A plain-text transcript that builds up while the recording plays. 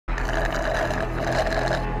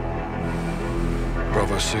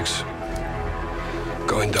6.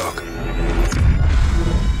 Going dark.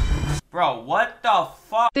 Bro, what the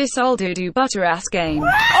fuck? This old doo-doo butter-ass game.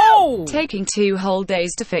 Oh! Taking 2 whole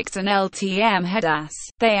days to fix an LTM head-ass.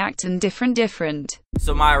 They actin' different.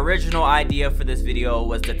 So my original idea for this video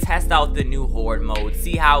was to test out the new Horde mode,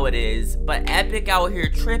 see how it is. But Epic out here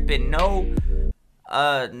tripping, no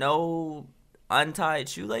untied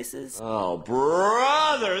shoelaces? Oh,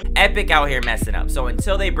 brother! Epic out here messing up. So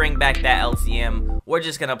until they bring back that LCM, we're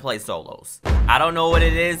just gonna play solos. I don't know what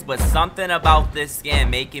it is, but something about this skin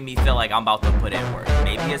making me feel like I'm about to put in work.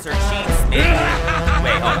 Maybe it's her cheeks, maybe.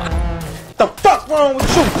 Wait, hold on. The fuck wrong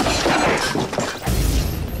with you?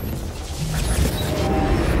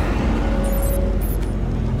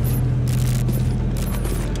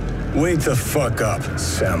 Wake the fuck up,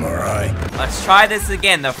 samurai. Let's try this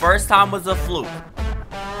again. The first time was a fluke.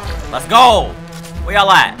 Let's go. Where y'all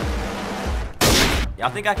at?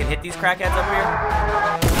 Y'all think I can hit these crackheads up here?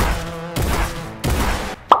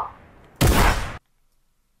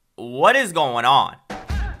 What is going on? Yo,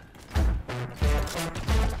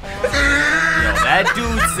 that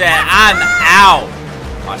dude said I'm out.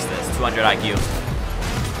 Watch this. 200 IQ.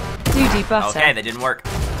 Doo-doo butter. Okay, that didn't work.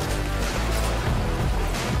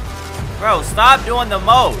 Bro, stop doing the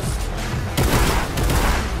most.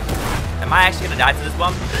 Am I actually gonna die to this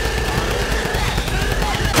bum?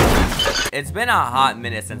 It's been a hot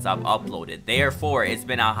minute since I've uploaded. Therefore, it's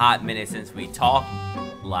been a hot minute since we talked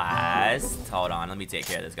last. Hold on, let me take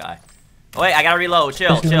care of this guy. Oh, wait, I gotta reload.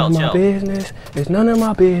 Chill. It's none of my business. It's none of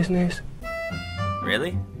my business.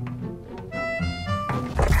 Really?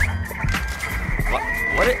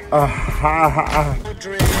 What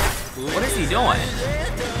is he doing?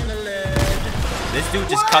 This dude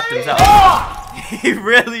just cucked himself. He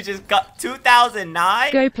really just cut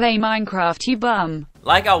 2009? Go play Minecraft, you bum.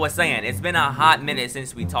 Like I was saying, it's been a hot minute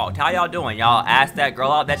since we talked. How y'all doing? Y'all asked that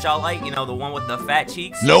girl out that y'all like? You know, the one with the fat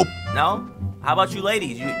cheeks? Nope. No? How about you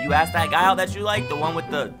ladies? You asked that guy out that you like? The one with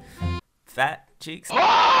the fat cheeks?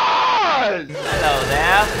 Hello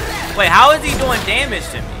there. Wait, how is he doing damage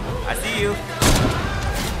to me? I see you.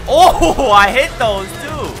 Oh, I hit those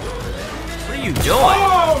too. What are you doing?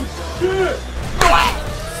 Oh, shit!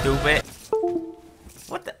 Stupid.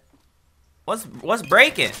 What the? What's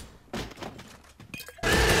breaking?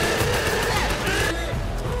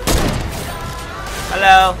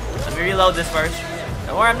 Hello. Let me reload this first.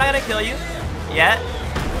 Don't worry, I'm not gonna kill you yet.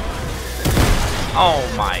 Oh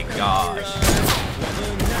my gosh.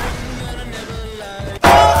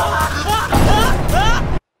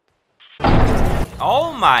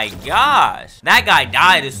 Oh my gosh. That guy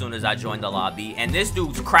died as soon as I joined the lobby, and this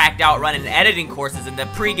dude's cracked out running editing courses in the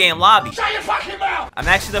pre-game lobby. Shut your fucking mouth! I'm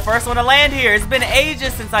actually the first one to land here. It's been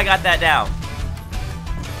ages since I got that down.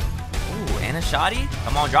 Ooh, and a shotty?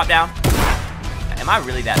 Come on, drop down. Am I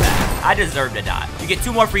really that bad? I deserve to die. You get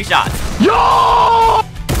 2 more free shots. Yo!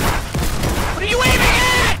 What are you aiming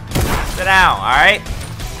at? Sit down, alright?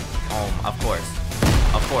 Of course.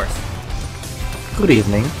 Of course. Good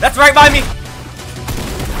evening. That's right by me!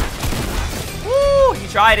 Woo! He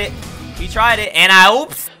tried it. He tried it. And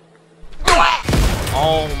oops!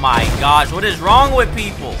 Oh my gosh, what is wrong with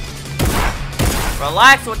people?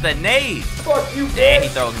 Relax with the nade. Fuck you, And he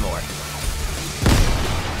throws more.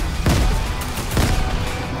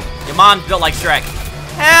 Your mom's built like Shrek.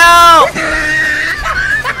 Help!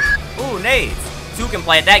 Ooh, nades. 2 can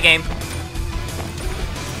play at that game.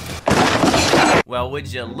 Well,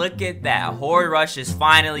 would you look at that? Horde Rush is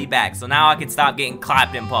finally back, so now I can stop getting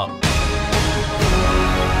clapped in pub.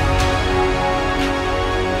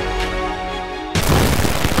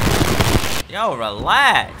 Yo,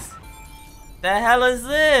 relax. The hell is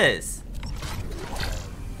this?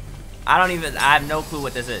 I have no clue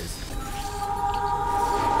what this is.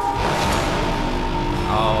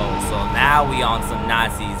 Oh, so now we on some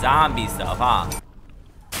Nazi zombie stuff, huh?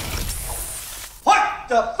 What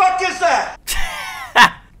the fuck is that?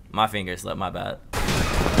 My finger slipped, my bad.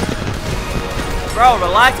 Bro,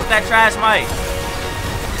 relax with that trash mic.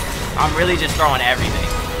 I'm really just throwing everything.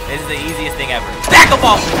 This is the easiest thing ever. Back up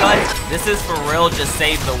off me, guys. This is for real, just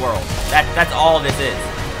save the world. That's all this is.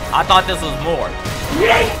 I thought this was more.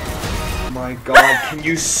 Oh my god, can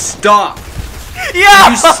you stop? Yeah!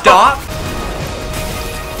 Can you stop?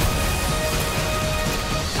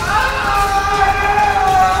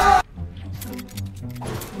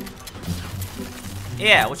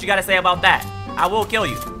 Yeah, what you gotta say about that? I will kill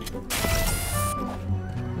you.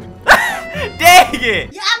 Dang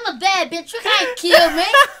it! Yeah, I'm a bad bitch. You can't kill me.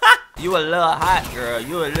 You a little hot girl.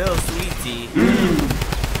 You a little sweetie.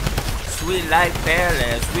 Sweet like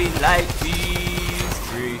pearl, sweet like peach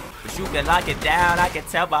tree. But you can lock it down. I can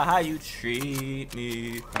tell by how you treat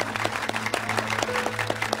me.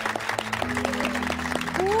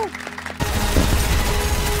 Woo.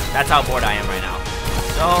 That's how bored I am right now.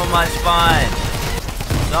 So much fun.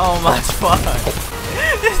 So much fun.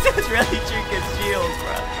 This dude's really drinking shields,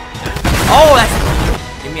 bro. Oh, that's...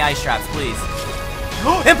 Give me ice traps, please.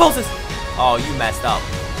 Impulses! Oh, you messed up.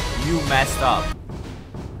 You messed up.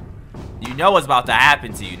 You know what's about to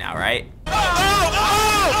happen to you now, right?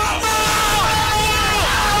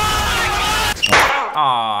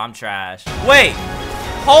 Oh, I'm trash. Wait!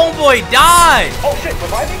 Homeboy died! Oh shit,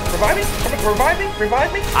 revive me? Revive me? Revive me?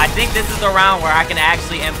 Revive me? I think this is the round where I can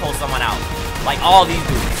actually impulse someone out. Like all these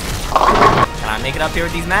dudes. Can I make it up here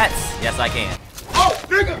with these mats? Yes, I can. Oh,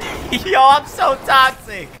 nigga! Yo, I'm so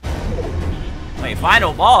toxic. Wait,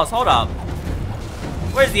 final boss. Hold up.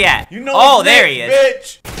 Where's he at? You know oh, there he is.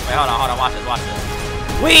 Bitch. Wait, hold on. Watch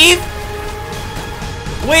this. Weave!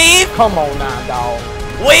 Weave! Come on now, dog.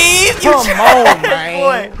 Weave! Come on, man.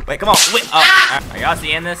 Boy. Wait, come on. Wait, oh, are y'all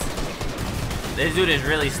seeing this? This dude is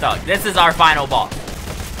really stuck. This is our final boss.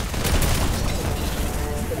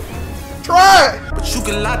 Try! But you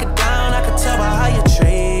can lock it down, I can tell by how you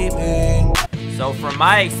treat me. So from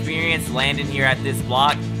my experience landing here at this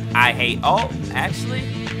block, I hate, oh, actually,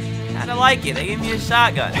 kinda like it. They gave me a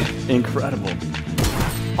shotgun. Incredible.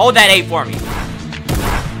 Hold that 8 for me.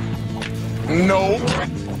 No.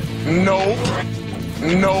 No. No.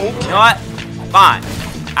 You know what? Fine.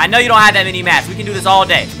 I know you don't have that many mats. We can do this all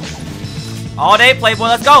day. All day, Playboy.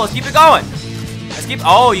 Let's go. Let's keep it going. Let's keep,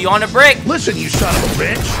 oh, you on the brick. Listen, you son of a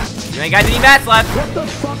bitch. You ain't got any mats left. What the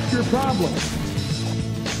fuck's your problem?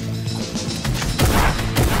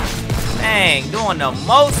 Dang, doing the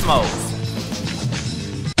most.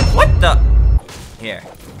 What the? Here.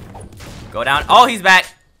 Go down. Oh, he's back.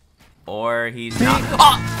 Or he's not.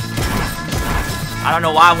 Oh! I don't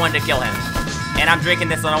know why I wanted to kill him. And I'm drinking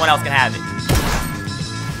this so no one else can have it.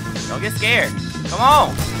 Don't get scared. Come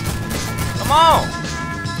on. Come on.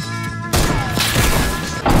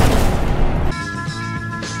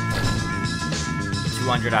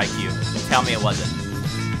 $200 IQ. Tell me it wasn't.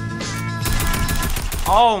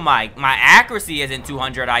 Oh my accuracy isn't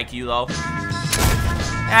 200 IQ though.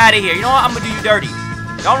 Out of here. You know what? I'm gonna do you dirty.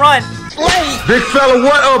 Don't run. Big fella,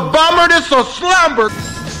 what a bummer. This a slumber.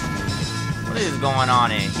 What is going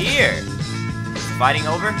on in here? Fighting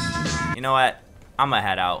over? You know what? I'm gonna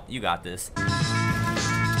head out. You got this.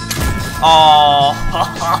 Oh.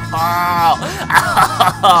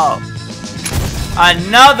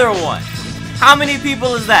 Another one. How many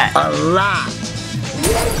people is that? A lot.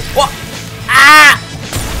 What? Ah!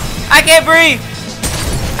 I can't breathe.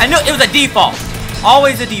 I knew it was a default.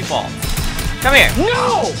 Always a default. Come here.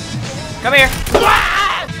 No. Come here.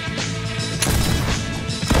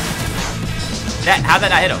 How'd that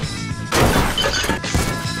not hit him?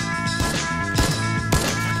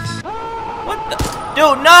 What the?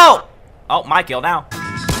 Dude, no! Oh, my kill now.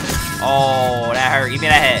 Oh, that hurt. Give me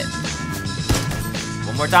that head.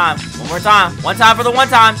 One more time. One more time. One time for the one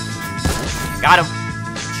time. Got him.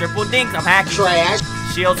 Triple dinks. I'm hacking. Trash.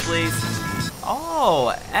 Shields, please.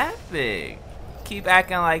 Oh, epic. Keep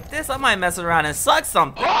acting like this. I might mess around and suck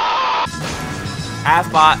something.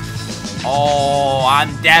 Half bot. Oh,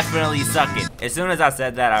 I'm definitely sucking. As soon as I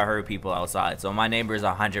said that, I heard people outside. So my neighbors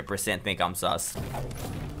 100% think I'm sus.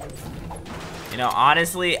 You know,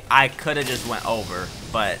 honestly, I could have just went over,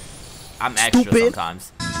 but I'm extra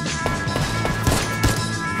sometimes.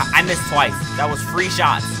 I missed twice. That was free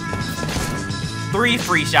shots. 3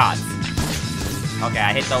 free shots. Okay,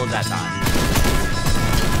 I hit those that time.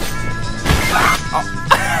 Oh.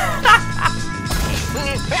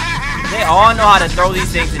 They all know how to throw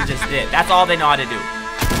these things and just dip. That's all they know how to do.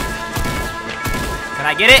 Can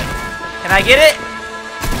I get it? Can I get it?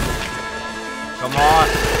 Come on.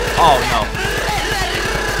 Oh, no.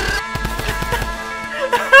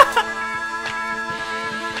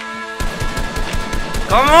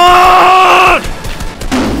 Come on!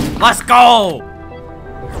 Let's go!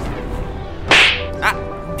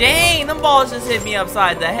 Dang, them balls just hit me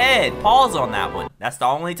upside the head. Pause on that one. That's the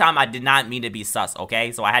only time I did not mean to be sus,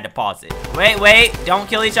 okay? So I had to pause it. Wait. Don't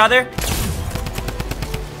kill each other.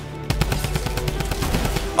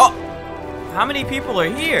 Oh! How many people are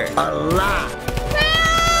here? A lot.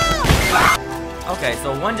 Okay,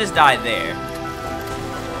 so one just died there.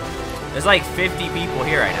 There's like 50 people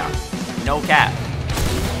here right now. No cap.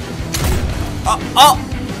 Oh!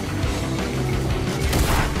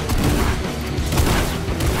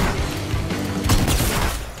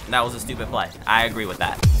 That was a stupid play. I agree with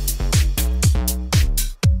that.